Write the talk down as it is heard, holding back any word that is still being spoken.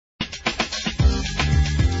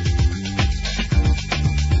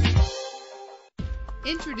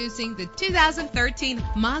Introducing the 2013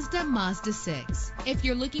 Mazda MAZDA6. If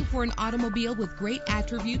you're looking for an automobile with great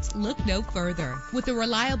attributes, look no further. With a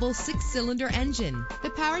reliable 6-cylinder engine, the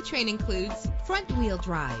powertrain includes front-wheel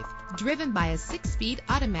drive, driven by a 6-speed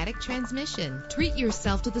automatic transmission. Treat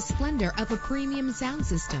yourself to the splendor of a premium sound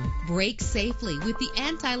system. Brake safely with the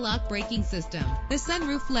anti-lock braking system. The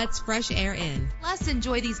sunroof lets fresh air in. Plus,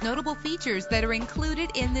 enjoy these notable features that are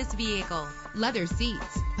included in this vehicle: leather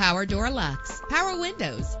seats, power door locks, power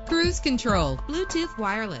windows, cruise control, Bluetooth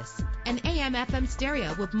wireless, an AM/FM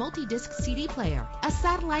stereo with multi-disc CD player, a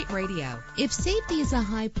satellite radio. If safety is a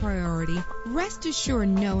high priority, rest assured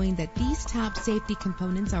knowing that these top safety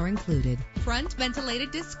components are included: front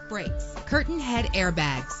ventilated disc brakes, curtain head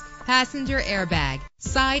airbags, passenger airbag,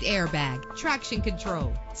 side airbag, traction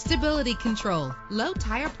control, stability control, low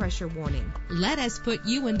tire pressure warning. Let us put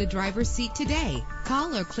you in the driver's seat today.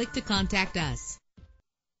 Call or click to contact us.